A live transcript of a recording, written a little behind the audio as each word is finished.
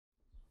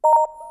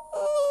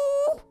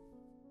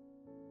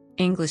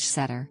English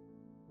Setter.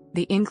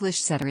 The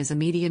English Setter is a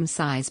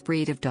medium-sized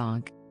breed of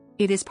dog.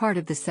 It is part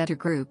of the Setter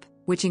group,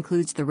 which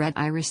includes the Red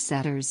Irish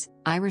Setters,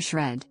 Irish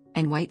Red,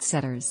 and White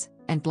Setters,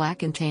 and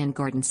Black and Tan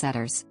Gordon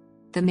Setters.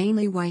 The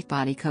mainly white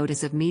body coat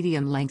is of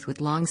medium length with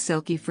long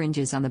silky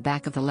fringes on the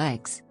back of the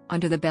legs,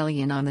 under the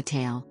belly and on the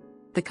tail.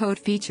 The coat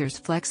features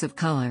flecks of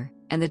color,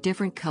 and the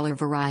different color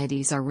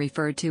varieties are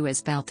referred to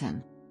as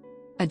belton.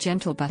 A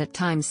gentle but at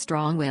times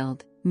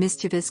strong-willed,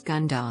 mischievous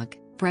gun dog,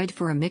 bred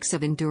for a mix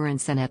of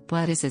endurance and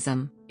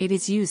athleticism, it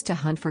is used to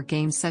hunt for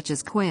game such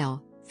as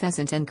quail,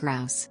 pheasant and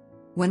grouse.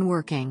 When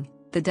working,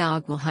 the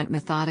dog will hunt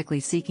methodically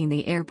seeking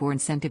the airborne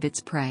scent of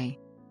its prey.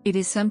 It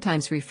is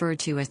sometimes referred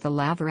to as the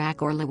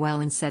Laverack or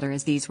Llewellyn Setter,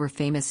 as these were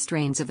famous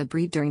strains of the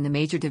breed during the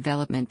major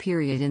development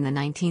period in the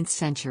 19th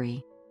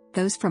century.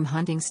 Those from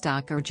hunting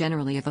stock are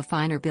generally of a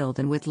finer build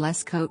and with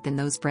less coat than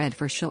those bred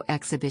for show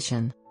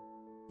exhibition.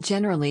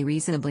 Generally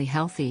reasonably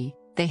healthy,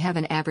 they have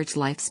an average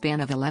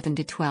lifespan of 11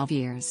 to 12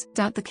 years.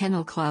 The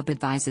Kennel Club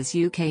advises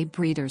UK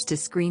breeders to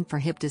screen for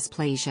hip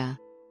dysplasia.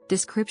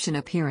 Description: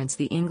 appearance: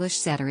 the English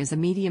Setter is a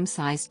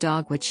medium-sized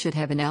dog which should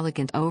have an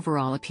elegant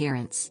overall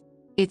appearance.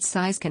 Its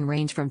size can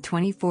range from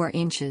 24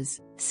 inches,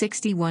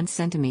 61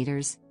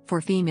 centimeters, for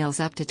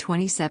females up to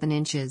 27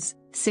 inches,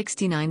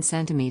 69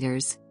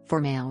 centimeters, for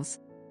males.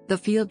 The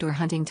field or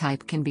hunting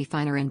type can be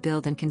finer in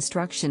build and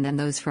construction than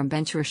those from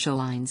bench or show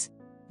lines.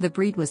 The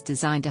breed was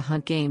designed to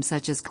hunt game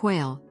such as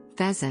quail,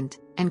 pheasant,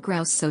 and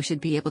grouse, so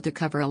should be able to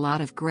cover a lot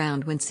of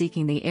ground when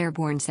seeking the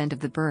airborne scent of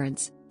the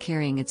birds,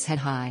 carrying its head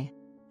high.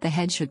 The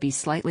head should be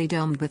slightly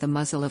domed with a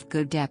muzzle of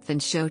good depth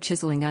and show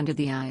chiseling under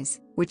the eyes,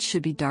 which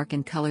should be dark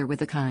in color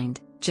with a kind,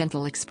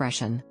 gentle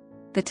expression.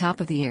 The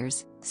top of the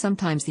ears,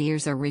 sometimes the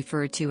ears are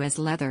referred to as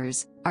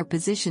leathers, are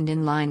positioned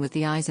in line with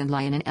the eyes and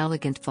lie in an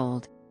elegant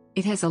fold.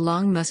 It has a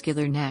long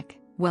muscular neck,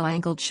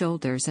 well-angled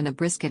shoulders and a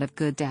brisket of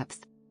good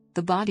depth.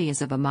 The body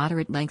is of a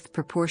moderate length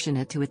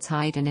proportionate to its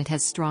height, and it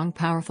has strong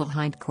powerful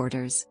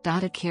hindquarters.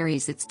 It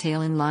carries its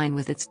tail in line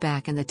with its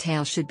back, and the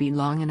tail should be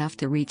long enough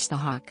to reach the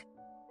hock.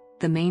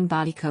 The main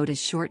body coat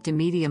is short to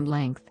medium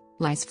length,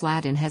 lies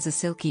flat and has a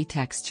silky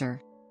texture.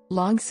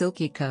 Long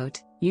silky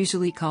coat,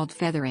 usually called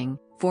feathering,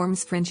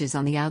 forms fringes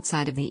on the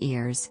outside of the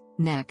ears,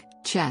 neck,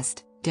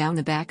 chest, down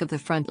the back of the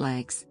front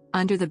legs,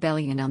 under the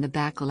belly and on the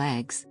back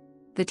legs.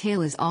 The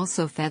tail is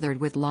also feathered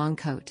with long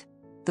coat.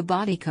 The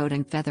body coat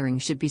and feathering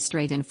should be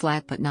straight and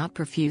flat but not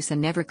profuse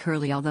and never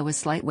curly, although a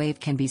slight wave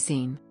can be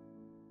seen.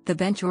 The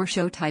bench or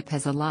show type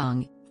has a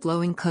long,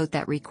 flowing coat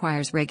that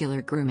requires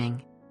regular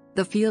grooming.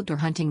 The field or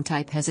hunting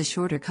type has a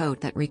shorter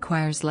coat that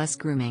requires less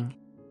grooming.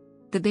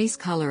 The base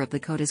color of the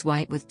coat is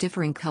white with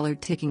differing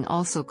colored ticking,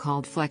 also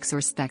called flecks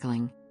or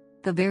speckling.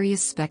 The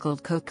various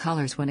speckled coat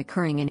colors when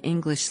occurring in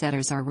English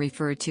Setters are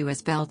referred to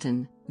as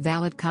belton.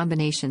 Valid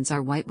combinations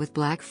are white with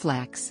black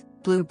flecks,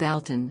 blue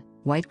belton,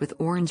 white with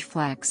orange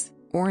flecks,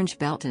 orange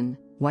belton,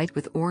 white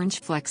with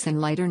orange flecks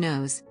and lighter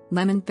nose,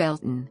 lemon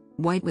belton,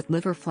 white with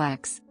liver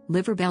flecks,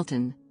 liver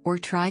belton, or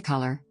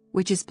tricolor,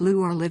 which is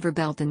blue or liver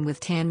belton with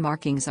tan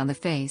markings on the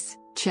face,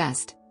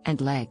 chest,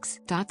 and legs.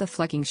 The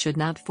flecking should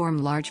not form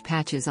large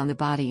patches on the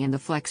body, and the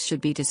flecks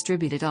should be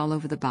distributed all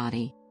over the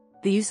body.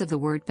 The use of the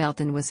word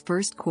belton was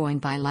first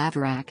coined by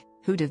Laverack,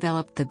 who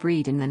developed the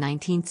breed in the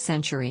 19th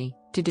century,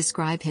 to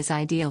describe his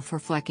ideal for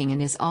flecking,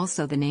 and is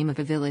also the name of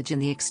a village in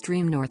the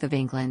extreme north of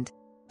England.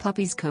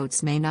 Puppies'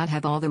 coats may not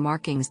have all the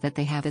markings that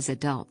they have as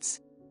adults.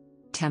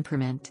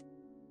 Temperament.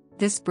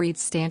 This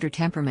breed's standard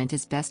temperament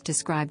is best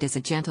described as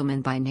a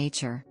gentleman by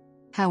nature.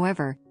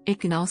 However, it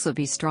can also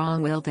be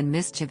strong-willed and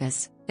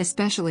mischievous,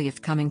 especially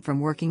if coming from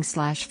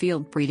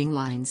working/field breeding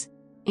lines.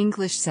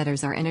 English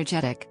Setters are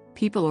energetic,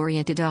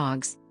 people-oriented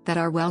dogs that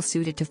are well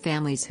suited to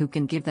families who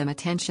can give them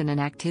attention and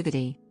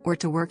activity, or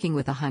to working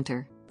with a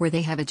hunter, where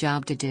they have a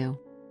job to do.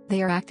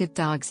 They are active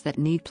dogs that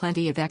need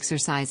plenty of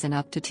exercise, and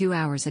up to 2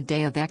 hours a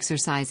day of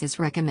exercise is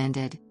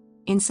recommended.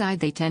 Inside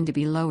they tend to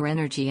be lower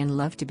energy and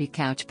love to be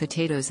couch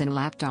potatoes and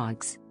lap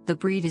dogs. The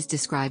breed is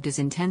described as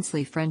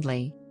intensely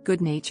friendly,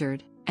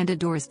 good-natured, and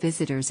adores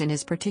visitors, and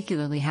is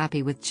particularly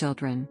happy with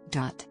children.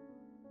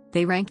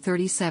 They rank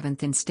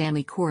 37th in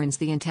Stanley Coren's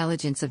The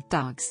Intelligence of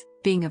Dogs,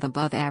 being of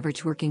above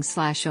average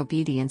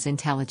working/obedience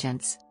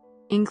intelligence.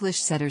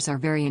 English Setters are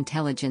very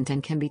intelligent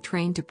and can be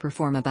trained to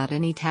perform about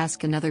any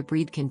task another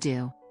breed can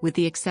do, with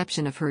the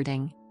exception of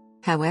herding.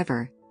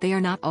 However, they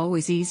are not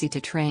always easy to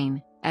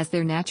train, as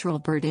their natural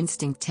bird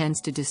instinct tends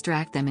to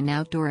distract them in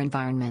outdoor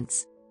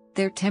environments.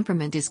 Their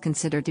temperament is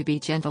considered to be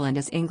gentle, and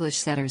as English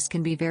Setters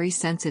can be very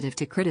sensitive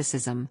to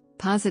criticism,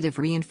 positive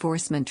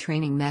reinforcement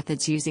training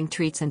methods using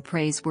treats and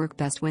praise work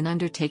best when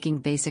undertaking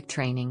basic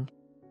training.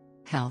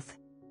 Health.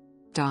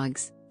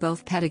 Dogs,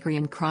 both pedigree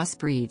and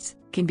crossbreeds,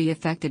 can be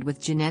affected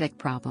with genetic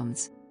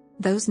problems.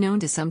 Those known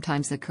to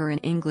sometimes occur in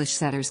English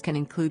Setters can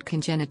include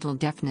congenital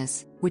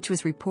deafness, which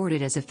was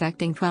reported as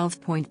affecting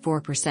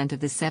 12.4% of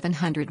the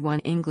 701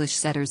 English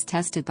Setters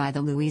tested by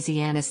the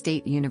Louisiana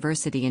State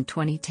University in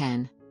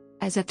 2010.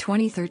 As of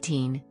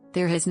 2013,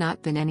 There has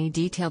not been any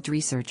detailed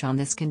research on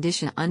this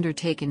condition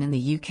undertaken in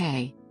the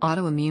UK,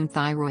 autoimmune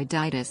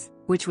thyroiditis,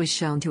 which was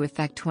shown to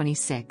affect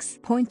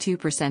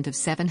 26.2% of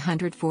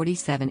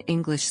 747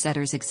 English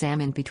setters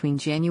examined between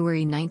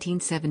January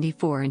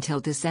 1974 until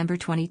December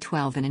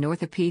 2012 in an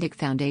Orthopedic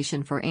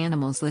Foundation for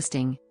Animals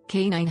listing,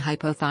 canine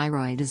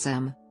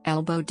hypothyroidism,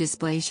 elbow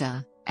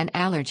dysplasia, and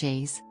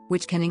allergies,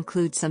 which can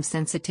include some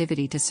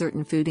sensitivity to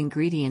certain food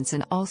ingredients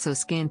and also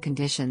skin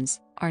conditions,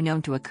 are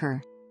known to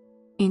occur.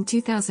 In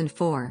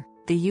 2004,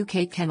 the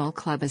UK Kennel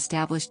Club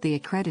established the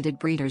Accredited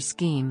Breeders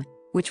Scheme,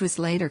 which was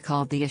later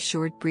called the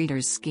Assured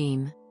Breeders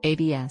Scheme,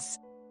 ABS.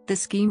 The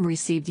scheme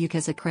received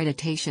UK's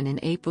accreditation in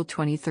April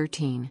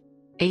 2013.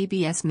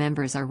 ABS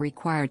members are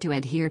required to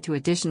adhere to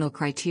additional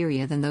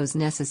criteria than those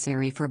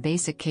necessary for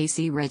basic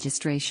KC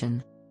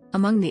registration.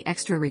 Among the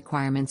extra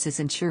requirements is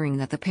ensuring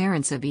that the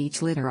parents of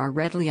each litter are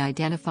readily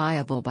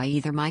identifiable by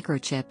either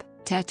microchip,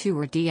 tattoo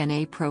or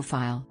DNA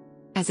profile.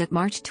 As at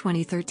March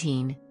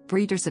 2013,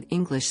 breeders of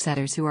English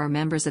setters who are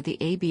members of the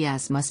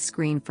ABS must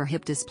screen for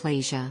hip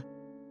dysplasia.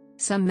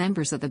 Some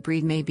members of the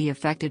breed may be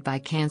affected by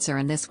cancer,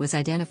 and this was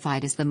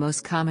identified as the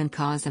most common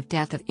cause of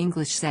death of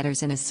English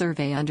setters in a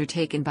survey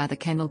undertaken by the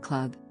Kennel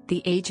Club.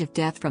 The age of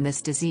death from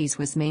this disease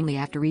was mainly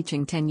after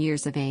reaching 10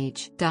 years of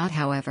age.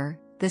 However,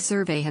 the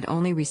survey had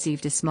only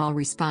received a small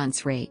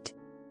response rate.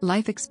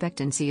 Life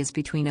expectancy is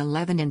between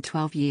 11 and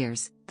 12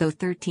 years, though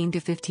 13 to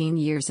 15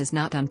 years is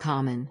not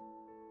uncommon.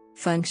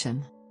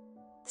 Function: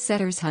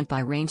 setters hunt by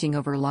ranging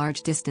over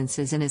large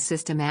distances in a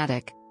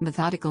systematic,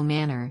 methodical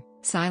manner,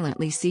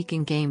 silently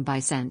seeking game by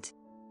scent.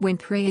 When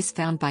prey is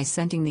found by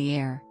scenting the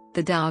air,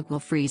 the dog will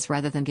freeze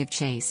rather than give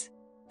chase.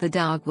 The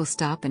dog will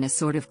stop in a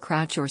sort of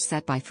crouch or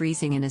set by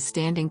freezing in a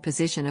standing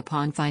position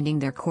upon finding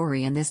their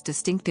quarry, and this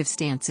distinctive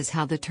stance is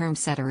how the term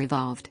setter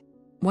evolved.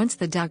 Once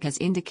the dog has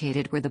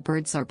indicated where the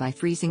birds are by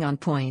freezing on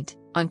point,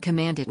 on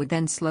command it would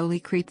then slowly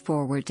creep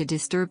forward to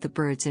disturb the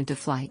birds into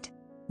flight.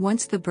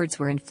 Once the birds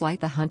were in flight,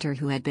 the hunter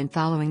who had been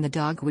following the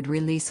dog would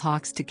release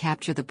hawks to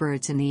capture the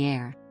birds in the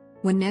air.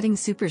 When netting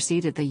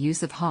superseded the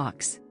use of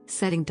hawks,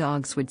 setting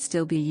dogs would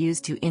still be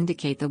used to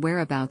indicate the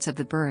whereabouts of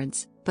the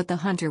birds, but the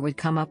hunter would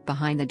come up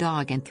behind the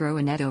dog and throw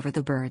a net over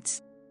the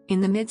birds. In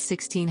the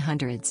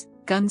mid-1600s,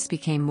 guns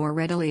became more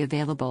readily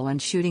available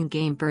and shooting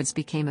game birds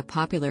became a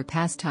popular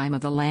pastime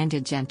of the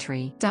landed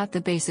gentry.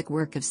 The basic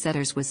work of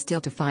setters was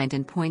still to find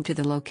and point to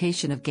the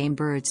location of game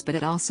birds, but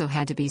it also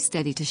had to be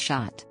steady to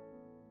shot.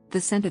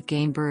 The scent of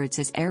game birds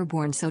is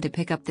airborne, so to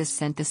pick up this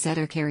scent the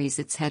setter carries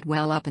its head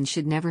well up and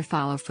should never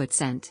follow foot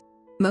scent.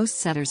 Most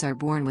setters are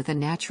born with a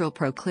natural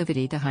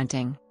proclivity to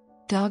hunting.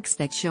 Dogs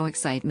that show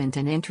excitement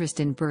and interest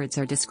in birds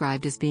are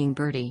described as being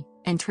birdie,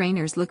 and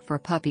trainers look for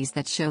puppies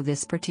that show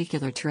this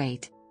particular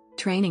trait.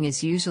 Training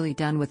is usually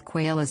done with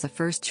quail as a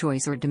first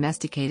choice or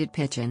domesticated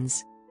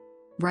pigeons.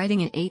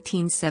 Writing in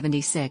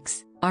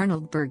 1876,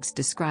 Arnold Bergs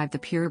described the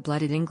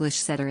pure-blooded English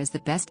setter as the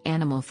best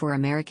animal for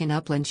American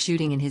upland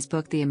shooting in his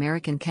book The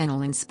American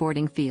Kennel and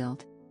Sporting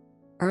Field.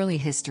 Early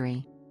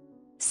history.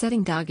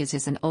 Setting dogs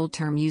is an old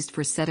term used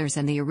for setters,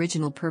 and the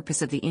original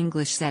purpose of the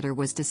English setter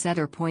was to set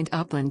or point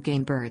upland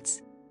game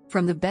birds.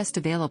 From the best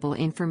available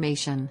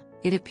information,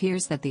 it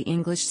appears that the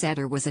English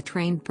setter was a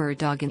trained bird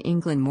dog in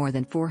England more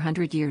than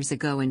 400 years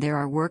ago, and there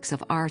are works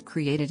of art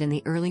created in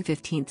the early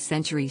 15th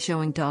century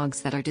showing dogs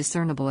that are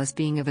discernible as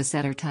being of a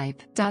setter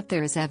type.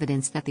 There is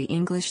evidence that the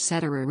English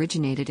setter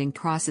originated in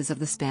crosses of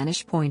the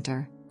Spanish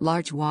Pointer,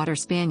 large Water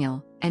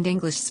Spaniel, and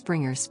English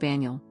Springer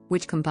Spaniel,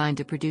 which combined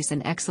to produce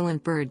an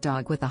excellent bird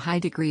dog with a high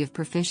degree of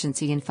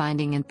proficiency in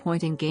finding and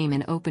pointing game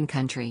in open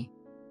country.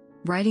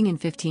 Writing in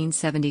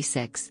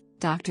 1576,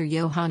 Dr.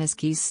 Johannes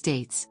Keys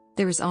states,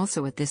 "There is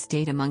also at this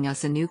date among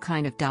us a new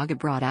kind of dog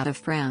brought out of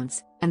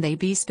France, and they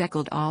be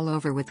speckled all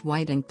over with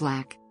white and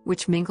black,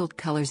 which mingled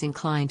colors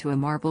incline to a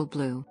marble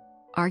blue."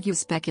 Argue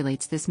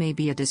speculates this may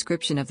be a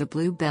description of the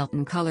blue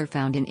belton color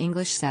found in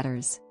English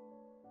setters.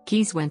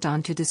 Keys went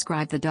on to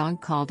describe the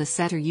dog called a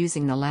setter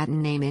using the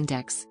Latin name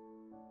index.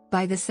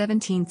 By the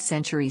 17th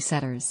century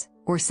setters,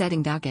 or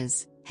setting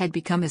dogs, had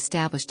become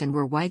established and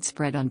were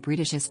widespread on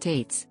British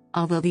estates,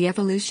 although the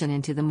evolution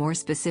into the more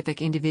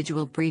specific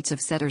individual breeds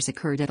of setters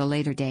occurred at a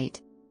later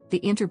date. The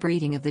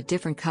interbreeding of the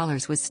different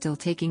colors was still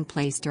taking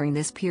place during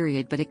this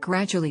period, but it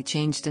gradually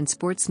changed and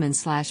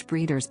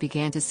sportsmen/breeders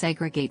began to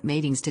segregate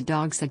matings to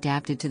dogs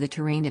adapted to the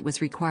terrain it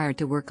was required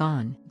to work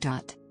on.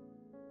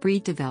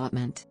 Breed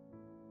development.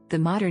 The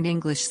modern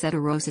English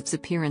setter owes its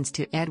appearance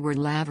to Edward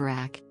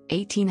Laverack,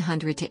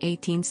 1800 to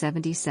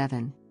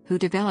 1877. Who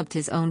developed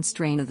his own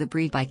strain of the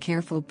breed by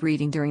careful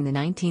breeding during the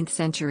 19th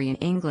century in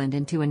England,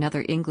 and to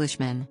another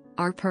Englishman,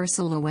 R.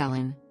 Purcell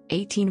Llewellyn,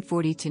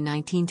 1840 to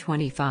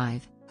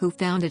 1925, who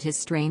founded his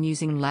strain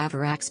using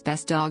Laverack's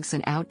best dogs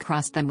and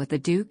outcrossed them with the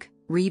Duke,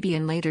 Reby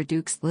and later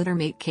Duke's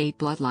littermate Kate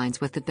bloodlines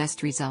with the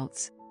best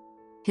results.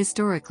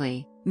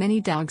 Historically, many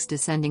dogs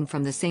descending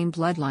from the same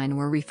bloodline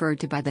were referred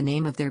to by the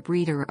name of their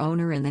breeder or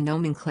owner in the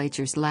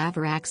nomenclatures.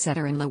 Laverack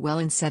setter and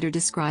Llewellyn setter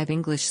describe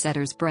English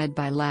setters bred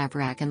by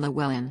Laverack and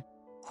Llewellyn.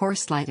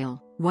 Horst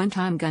Littell,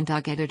 one-time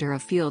gundog editor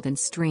of Field and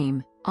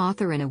Stream,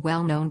 author and a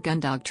well-known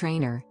gundog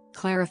trainer,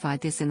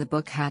 clarified this in the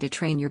book How to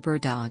Train Your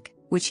Bird Dog,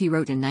 which he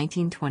wrote in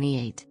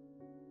 1928.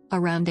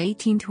 Around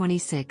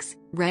 1826,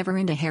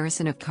 Reverend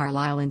Harrison of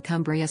Carlisle in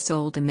Cumbria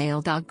sold a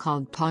male dog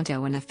called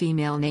Ponto and a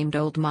female named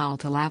Old Moll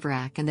to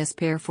Laverack, and this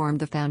pair formed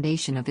the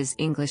foundation of his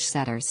English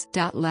setters.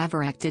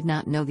 Laverack did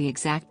not know the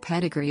exact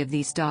pedigree of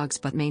these dogs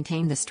but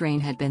maintained the strain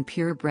had been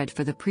purebred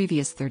for the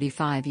previous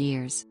 35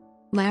 years.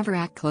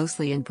 Laverack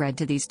closely inbred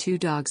to these two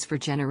dogs for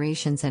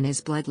generations, and his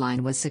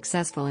bloodline was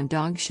successful in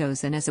dog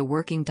shows and as a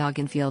working dog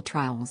in field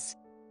trials.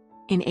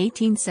 In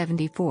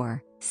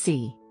 1874,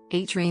 C.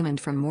 H. Raymond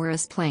from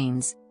Morris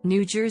Plains,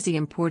 New Jersey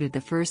imported the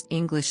first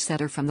English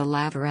setter from the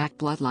Laverack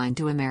bloodline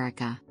to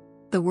America.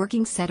 The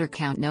working setter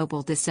Count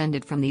Noble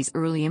descended from these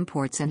early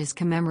imports and is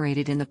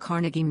commemorated in the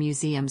Carnegie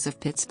Museums of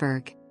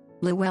Pittsburgh.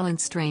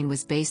 Llewellyn's strain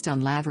was based on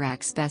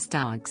Laverack's best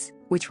dogs,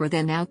 which were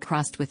then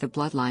outcrossed with the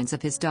bloodlines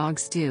of his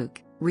dogs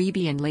Duke,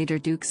 Reby, and later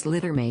Duke's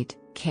littermate,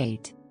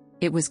 Kate.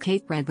 It was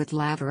Kate bred with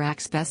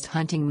Laverack's best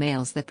hunting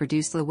males that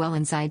produced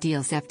Llewellyn's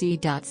ideals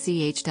FD.ch.ch.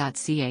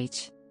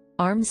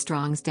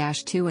 Armstrong's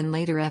 -2 and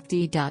later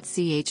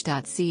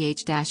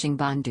FD.ch.ch Dashing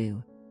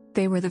Bondu.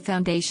 They were the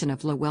foundation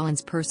of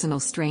Llewellyn's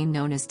personal strain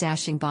known as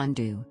Dashing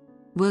Bondu.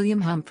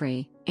 William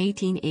Humphrey,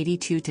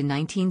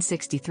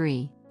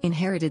 1882–1963,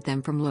 inherited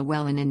them from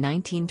Llewellyn in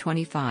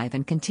 1925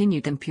 and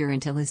continued them pure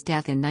until his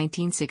death in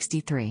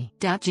 1963.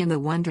 Jim the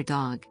Wonder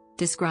Dog,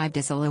 described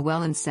as a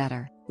Llewellyn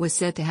setter, was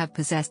said to have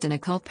possessed an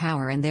occult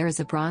power, and there is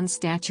a bronze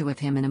statue of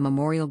him in a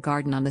memorial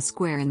garden on the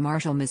square in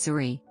Marshall,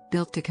 Missouri,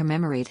 built to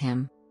commemorate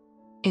him.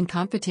 In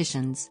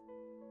competitions,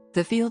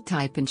 the field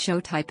type and show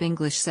type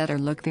English setter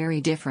look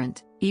very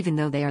different, even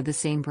though they are the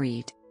same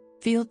breed.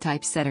 Field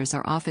type setters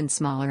are often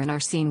smaller and are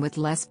seen with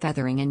less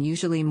feathering and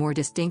usually more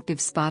distinctive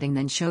spotting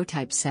than show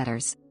type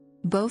setters.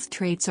 Both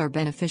traits are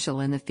beneficial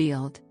in the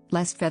field.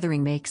 Less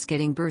feathering makes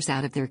getting burrs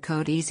out of their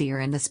coat easier,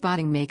 and the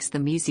spotting makes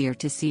them easier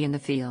to see in the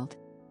field.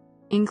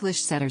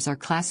 English setters are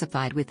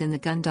classified within the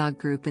Gundog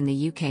group in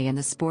the UK and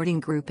the Sporting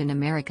group in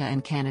America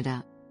and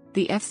Canada.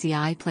 The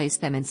FCI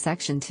placed them in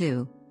Section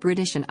 2,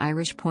 British and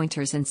Irish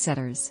Pointers and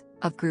Setters,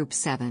 of Group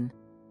 7.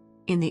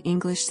 In the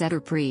English setter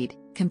breed,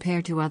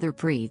 compared to other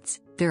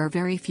breeds, there are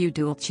very few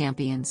dual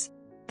champions.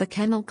 The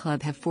Kennel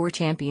Club have 4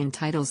 champion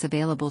titles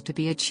available to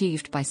be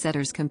achieved by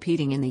setters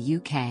competing in the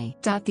UK.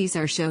 These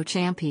are Show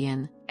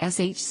Champion,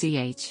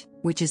 SHCH,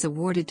 which is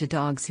awarded to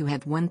dogs who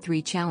have won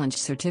 3 challenge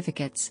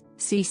certificates,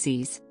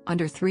 CCs,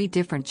 under 3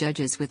 different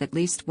judges with at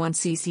least 1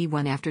 CC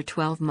won after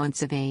 12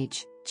 months of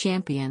age.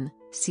 Champion,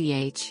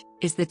 CH,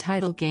 is the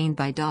title gained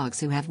by dogs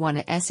who have won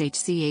a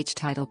SHCH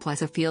title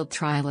plus a field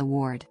trial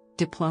award,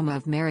 diploma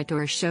of merit,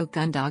 or show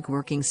gundog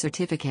working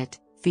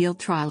certificate. Field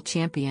trial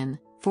champion,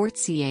 Fort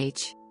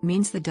CH,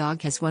 means the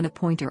dog has won a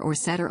pointer or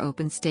setter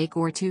open stake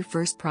or 2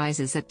 first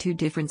prizes at 2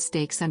 different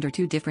stakes under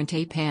 2 different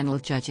A-panel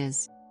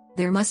judges.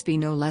 There must be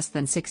no less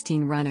than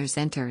 16 runners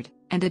entered,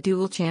 and a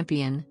dual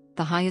champion,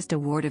 the highest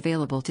award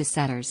available to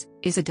setters,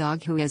 is a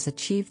dog who has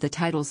achieved the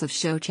titles of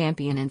show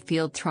champion and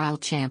field trial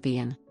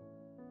champion.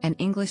 An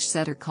English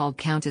setter called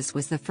Countess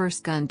was the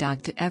first gun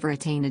dog to ever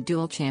attain a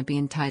dual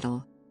champion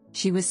title.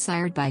 She was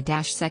sired by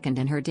 -2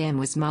 and her dam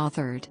was Moll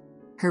 3rd.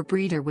 Her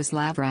breeder was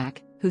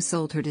Laverack, who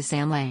sold her to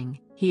Sam Lang.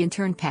 He in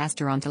turn passed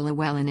her on to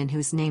Llewellyn, in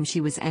whose name she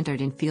was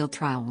entered in field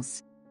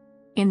trials.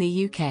 In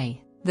the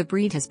UK, the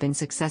breed has been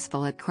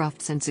successful at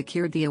Crufts and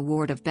secured the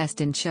award of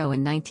Best in Show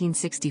in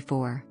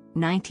 1964,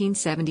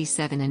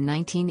 1977 and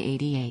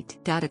 1988.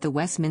 At the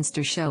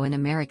Westminster Show in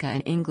America, an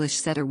English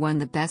setter won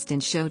the Best in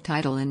Show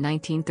title in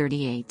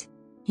 1938.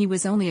 He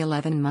was only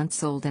 11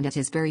 months old and at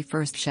his very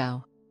first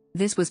show.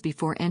 This was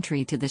before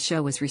entry to the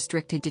show was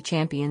restricted to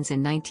champions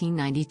in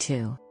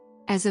 1992.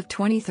 As of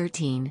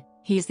 2013,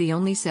 he is the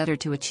only setter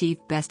to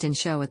achieve Best in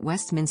Show at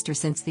Westminster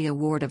since the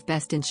award of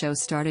Best in Show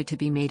started to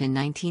be made in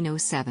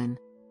 1907.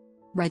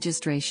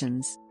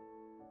 Registrations.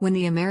 When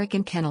the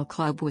American Kennel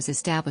Club was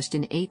established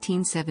in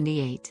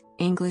 1878,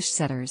 English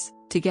setters,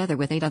 together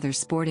with 8 other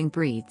sporting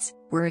breeds,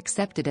 were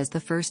accepted as the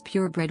first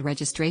purebred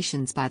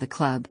registrations by the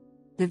club.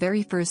 The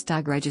very first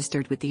dog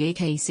registered with the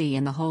AKC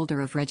and the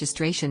holder of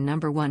registration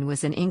number 1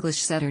 was an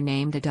English setter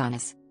named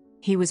Adonis.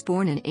 He was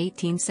born in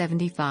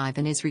 1875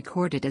 and is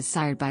recorded as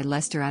sired by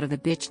Lester out of a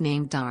bitch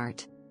named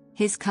Dart.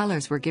 His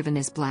colors were given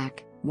as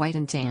black, white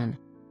and tan.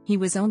 He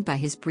was owned by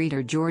his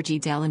breeder Georgie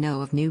Delano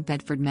of New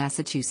Bedford,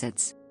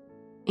 Massachusetts.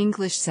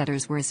 English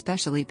setters were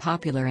especially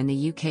popular in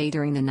the UK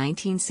during the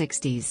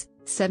 1960s,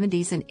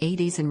 70s and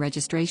 80s, and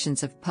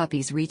registrations of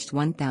puppies reached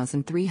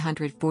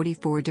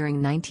 1,344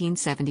 during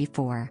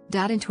 1974.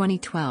 In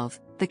 2012,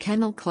 the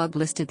Kennel Club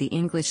listed the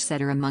English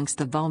setter amongst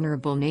the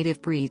vulnerable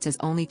native breeds as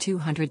only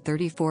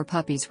 234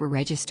 puppies were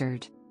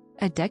registered.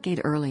 A decade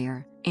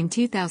earlier, in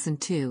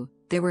 2002,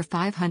 there were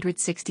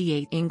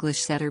 568 English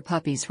setter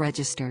puppies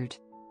registered.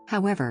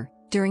 However,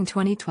 during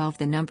 2012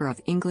 the number of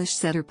English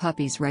setter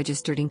puppies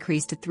registered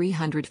increased to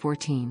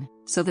 314,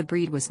 so the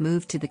breed was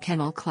moved to the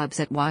Kennel Club's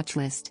at watch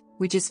list,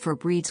 which is for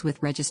breeds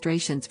with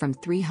registrations from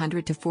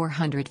 300 to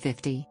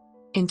 450.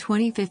 In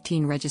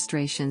 2015,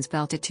 registrations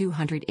fell to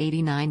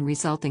 289,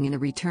 resulting in a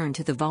return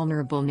to the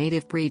vulnerable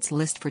native breeds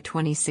list for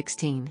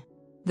 2016.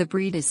 The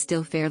breed is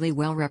still fairly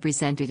well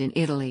represented in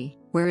Italy,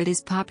 where it is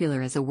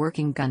popular as a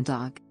working gun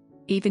dog.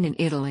 Even in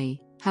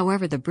Italy,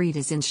 however, the breed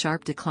is in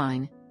sharp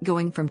decline,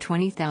 going from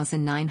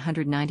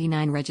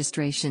 20,999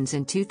 registrations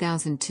in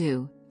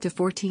 2002 to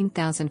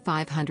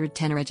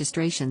 14,510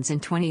 registrations in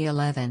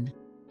 2011.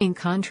 In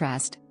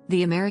contrast,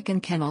 the American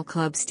Kennel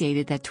Club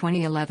stated that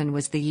 2011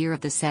 was the year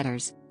of the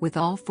setters, with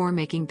all four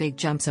making big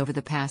jumps over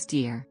the past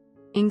year.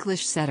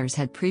 English setters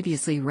had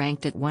previously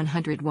ranked at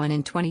 101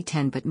 in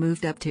 2010 but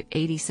moved up to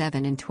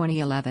 87 in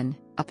 2011,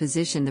 a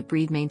position the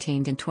breed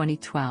maintained in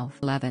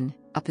 2012-11,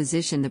 a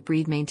position the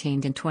breed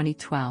maintained in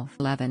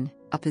 2012-11,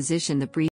 a position the breed